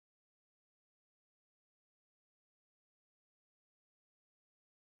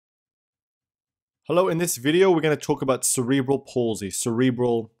Hello, in this video we're going to talk about cerebral palsy.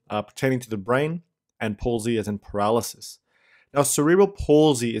 Cerebral pertaining to the brain and palsy as in paralysis. Now, cerebral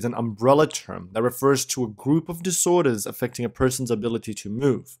palsy is an umbrella term that refers to a group of disorders affecting a person's ability to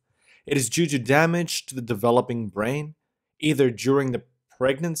move. It is due to damage to the developing brain, either during the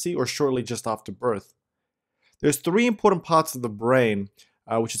pregnancy or shortly just after birth. There's three important parts of the brain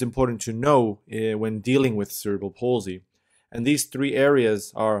which is important to know when dealing with cerebral palsy. And these three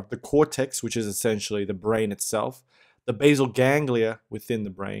areas are the cortex, which is essentially the brain itself, the basal ganglia within the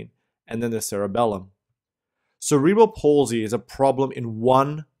brain, and then the cerebellum. Cerebral palsy is a problem in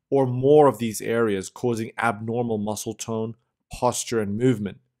one or more of these areas, causing abnormal muscle tone, posture, and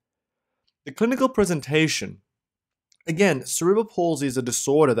movement. The clinical presentation. Again, cerebral palsy is a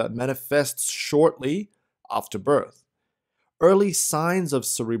disorder that manifests shortly after birth. Early signs of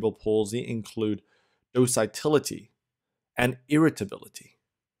cerebral palsy include docility and irritability,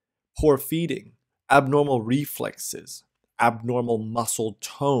 poor feeding, abnormal reflexes, abnormal muscle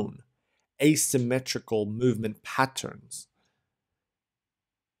tone, asymmetrical movement patterns.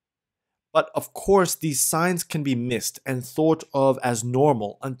 But of course, these signs can be missed and thought of as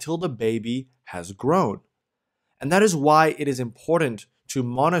normal until the baby has grown. And that is why it is important to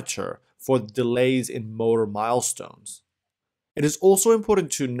monitor for delays in motor milestones. It is also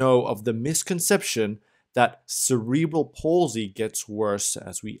important to know of the misconception that cerebral palsy gets worse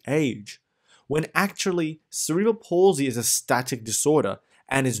as we age, when actually cerebral palsy is a static disorder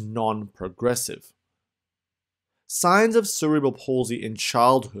and is non-progressive. Signs of cerebral palsy in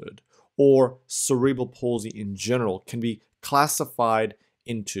childhood or cerebral palsy in general can be classified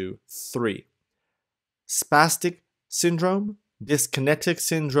into three: spastic syndrome, dyskinetic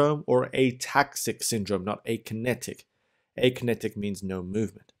syndrome, or ataxic syndrome, not akinetic. Akinetic means no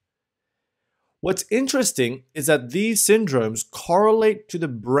movement. What's interesting is that these syndromes correlate to the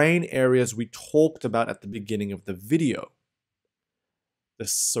brain areas we talked about at the beginning of the video: the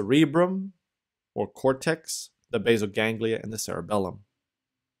cerebrum or cortex, the basal ganglia, and the cerebellum.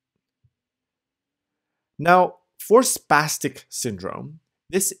 Now, for spastic syndrome,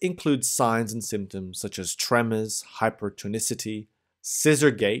 this includes signs and symptoms such as tremors, hypertonicity,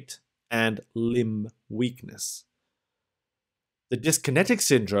 scissor gait, and limb weakness. The dyskinetic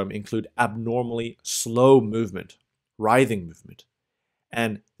syndrome include abnormally slow movement, writhing movement,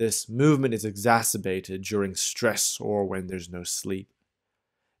 and this movement is exacerbated during stress or when there's no sleep.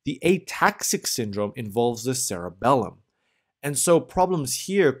 The ataxic syndrome involves the cerebellum, and so problems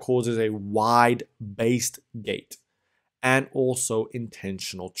here causes a wide-based gait and also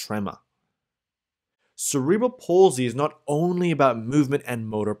intentional tremor. Cerebral palsy is not only about movement and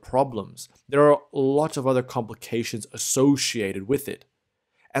motor problems. There are lots of other complications associated with it,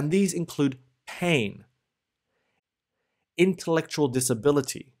 and these include pain, intellectual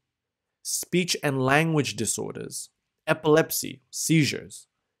disability, speech and language disorders, epilepsy, seizures,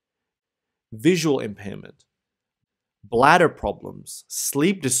 visual impairment, bladder problems,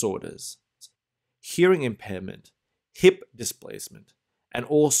 sleep disorders, hearing impairment, hip displacement, and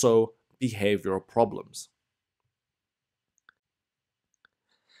also behavioral problems.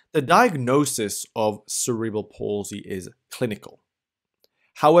 The diagnosis of cerebral palsy is clinical.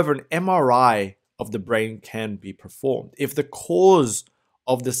 However, an MRI of the brain can be performed if the cause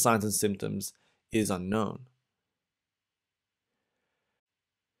of the signs and symptoms is unknown.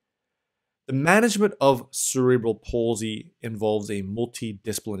 The management of cerebral palsy involves a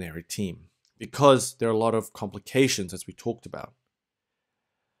multidisciplinary team because there are a lot of complications, as we talked about.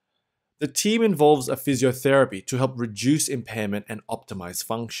 The team involves a physiotherapy to help reduce impairment and optimize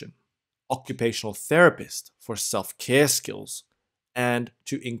function, occupational therapist for self-care skills, and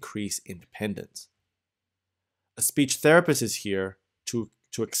to increase independence. A speech therapist is here to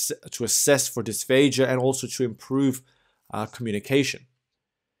assess for dysphagia and also to improve communication.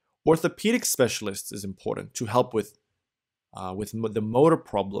 Orthopedic specialist is important to help with the motor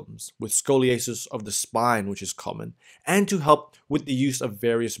problems, with scoliosis of the spine, which is common, and to help with the use of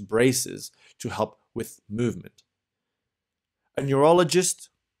various braces to help with movement. A neurologist,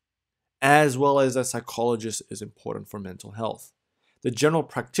 as well as a psychologist, is important for mental health. The general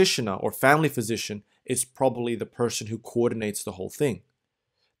practitioner or family physician is probably the person who coordinates the whole thing.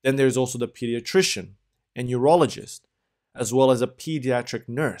 Then there's also the pediatrician and neurologist, as well as a pediatric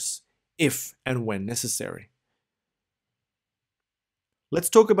nurse, if and when necessary. Let's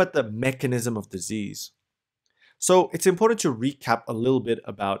talk about the mechanism of disease. So it's important to recap a little bit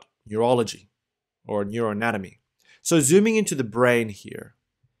about neurology or neuroanatomy. So zooming into the brain here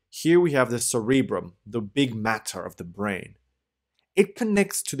we have the cerebrum, the big matter of the brain. It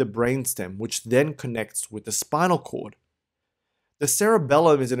connects to the brainstem, which then connects with the spinal cord. The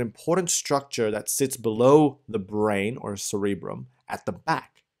cerebellum is an important structure that sits below the brain or cerebrum at the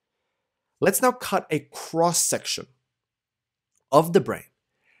back. Let's now cut a cross section of the brain,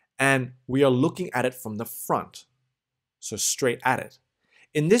 and we are looking at it from the front, so straight at it.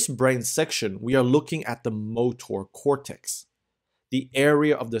 In this brain section, we are looking at the motor cortex, the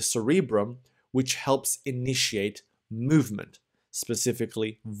area of the cerebrum which helps initiate movement,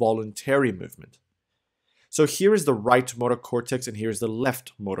 specifically voluntary movement. So here is the right motor cortex and here is the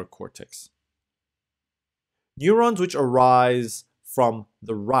left motor cortex. Neurons which arise from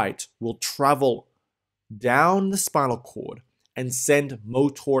the right will travel down the spinal cord and send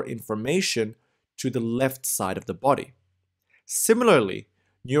motor information to the left side of the body. Similarly,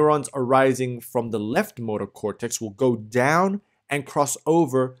 neurons arising from the left motor cortex will go down and cross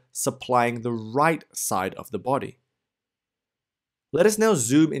over, supplying the right side of the body. Let us now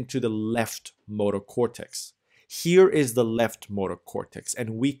zoom into the left motor cortex. Here is the left motor cortex,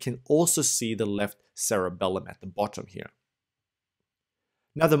 and we can also see the left cerebellum at the bottom here.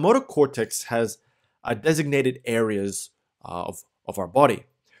 Now, the motor cortex has designated areas of our body.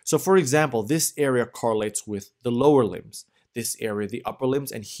 So, for example, this area correlates with the lower limbs, this area the upper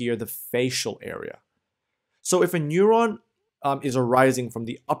limbs, and here the facial area. So, if a neuron is arising from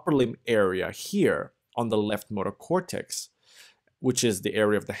the upper limb area here on the left motor cortex, which is the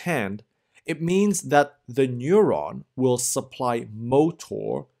area of the hand, it means that the neuron will supply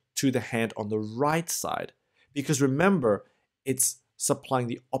motor to the hand on the right side, because remember, it's supplying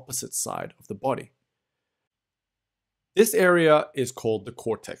the opposite side of the body. This area is called the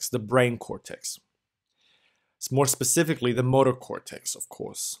cortex, the brain cortex. It's more specifically the motor cortex, of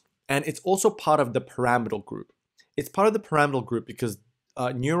course, and it's also part of the pyramidal group. It's part of the pyramidal group because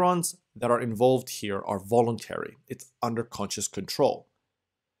neurons that are involved here are voluntary. It's under conscious control.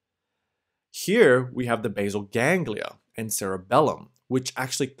 Here we have the basal ganglia and cerebellum, which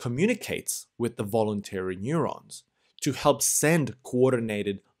actually communicates with the voluntary neurons to help send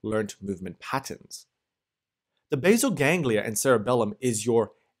coordinated learned movement patterns. The basal ganglia and cerebellum is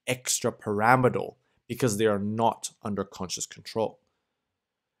your extrapyramidal because they are not under conscious control.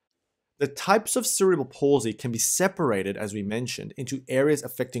 The types of cerebral palsy can be separated, as we mentioned, into areas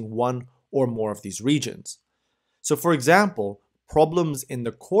affecting one or more of these regions. So, for example, problems in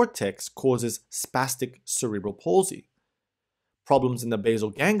the cortex causes spastic cerebral palsy. Problems in the basal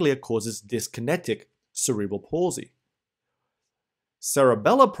ganglia causes dyskinetic cerebral palsy.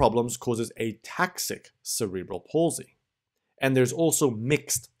 Cerebellar problems causes ataxic cerebral palsy. And there's also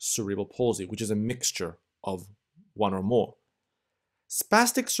mixed cerebral palsy, which is a mixture of one or more.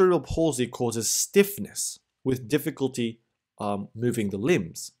 Spastic cerebral palsy causes stiffness with difficulty moving the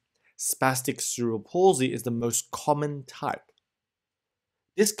limbs. Spastic cerebral palsy is the most common type.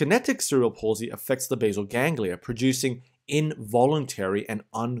 Dyskinetic cerebral palsy affects the basal ganglia, producing involuntary and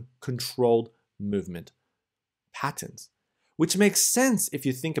uncontrolled movement patterns, which makes sense if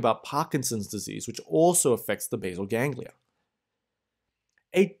you think about Parkinson's disease, which also affects the basal ganglia.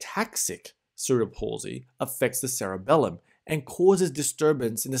 Ataxic cerebral palsy affects the cerebellum and causes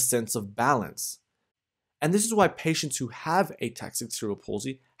disturbance in the sense of balance. And this is why patients who have ataxic cerebral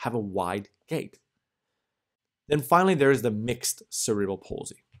palsy have a wide gait. Then finally, there is the mixed cerebral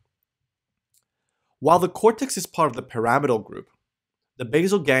palsy. While the cortex is part of the pyramidal group, the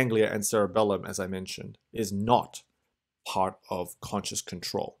basal ganglia and cerebellum, as I mentioned, is not part of conscious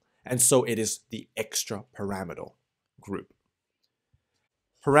control. And so it is the extrapyramidal group.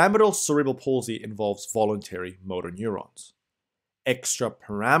 Pyramidal cerebral palsy involves voluntary motor neurons.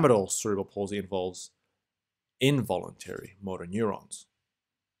 Extrapyramidal cerebral palsy involves involuntary motor neurons.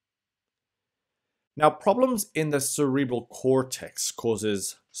 Now, problems in the cerebral cortex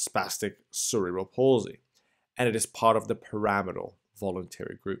causes spastic cerebral palsy, and it is part of the pyramidal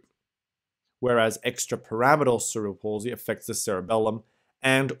voluntary group. Whereas extrapyramidal cerebral palsy affects the cerebellum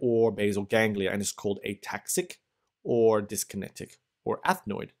and or basal ganglia and is called ataxic or dyskinetic or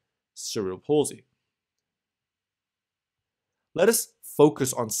athenoid cerebral palsy. Let us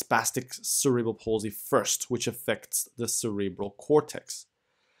focus on spastic cerebral palsy first, which affects the cerebral cortex.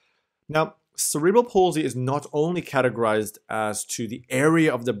 Now, cerebral palsy is not only categorized as to the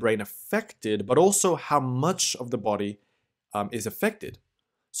area of the brain affected, but also how much of the body is affected.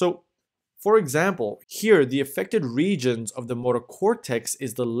 So, for example, here the affected regions of the motor cortex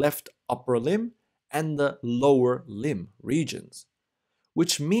is the left upper limb and the lower limb regions,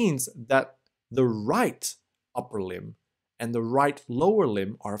 which means that the right upper limb and the right lower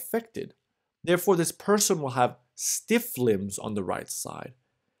limb are affected. Therefore, this person will have stiff limbs on the right side,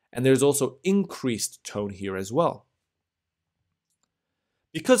 and there's also increased tone here as well.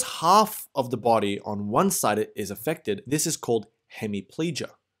 Because half of the body on one side is affected, this is called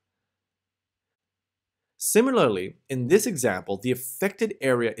hemiplegia. Similarly, in this example, the affected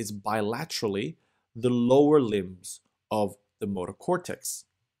area is bilaterally the lower limbs of the motor cortex,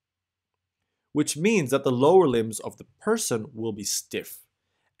 which means that the lower limbs of the person will be stiff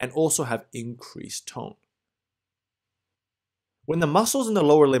and also have increased tone. When the muscles in the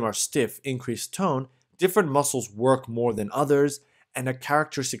lower limb are stiff, increased tone, different muscles work more than others, and a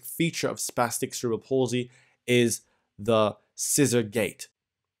characteristic feature of spastic cerebral palsy is the scissor gait.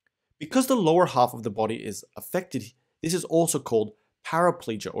 Because the lower half of the body is affected, this is also called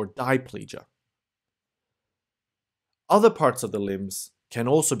paraplegia or diplegia. Other parts of the limbs can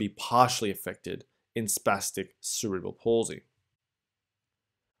also be partially affected in spastic cerebral palsy.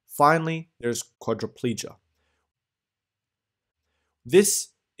 Finally, there's quadriplegia. This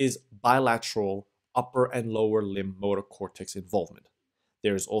is bilateral upper and lower limb motor cortex involvement.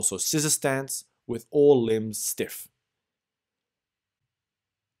 There is also scissor stance with all limbs stiff.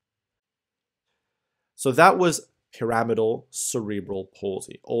 So that was pyramidal cerebral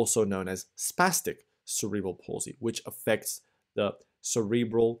palsy, also known as spastic cerebral palsy, which affects the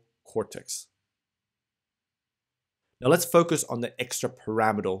cerebral cortex. Now let's focus on the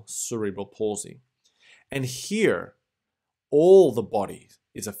extrapyramidal cerebral palsy. And here, all the body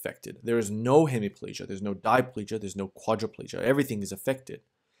is affected. There is no hemiplegia, there's no diplegia, there's no quadriplegia. Everything is affected.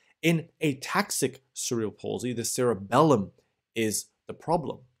 In ataxic cerebral palsy, the cerebellum is the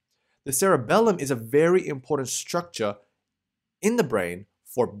problem. The cerebellum is a very important structure in the brain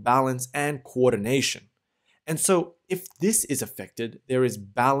for balance and coordination. And so if this is affected, there is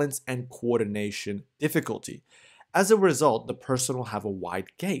balance and coordination difficulty. As a result, the person will have a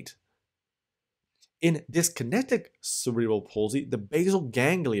wide gait. In dyskinetic cerebral palsy, the basal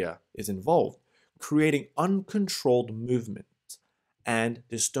ganglia is involved, creating uncontrolled movements and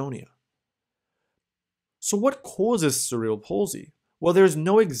dystonia. So what causes cerebral palsy? Well, there is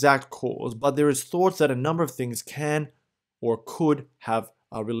no exact cause, but there is thoughts that a number of things can or could have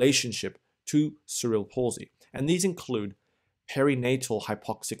a relationship to cerebral palsy. And these include perinatal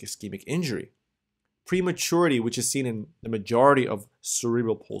hypoxic ischemic injury, prematurity, which is seen in the majority of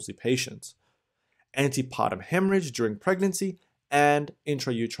cerebral palsy patients, antepartum hemorrhage during pregnancy, and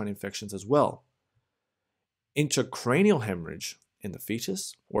intrauterine infections as well, intracranial hemorrhage in the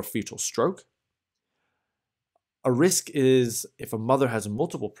fetus or fetal stroke. A risk is if a mother has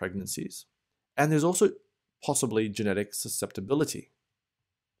multiple pregnancies, and there's also possibly genetic susceptibility.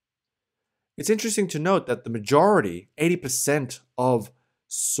 It's interesting to note that the majority, 80% of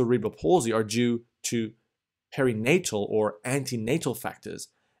cerebral palsy are due to perinatal or antenatal factors,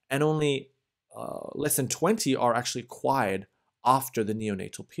 and only less than 20 are actually acquired after the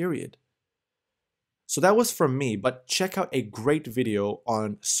neonatal period. So that was from me, but check out a great video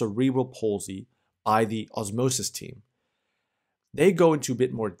on cerebral palsy by the Osmosis team. They go into a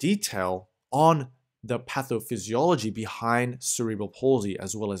bit more detail on the pathophysiology behind cerebral palsy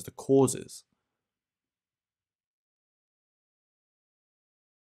as well as the causes.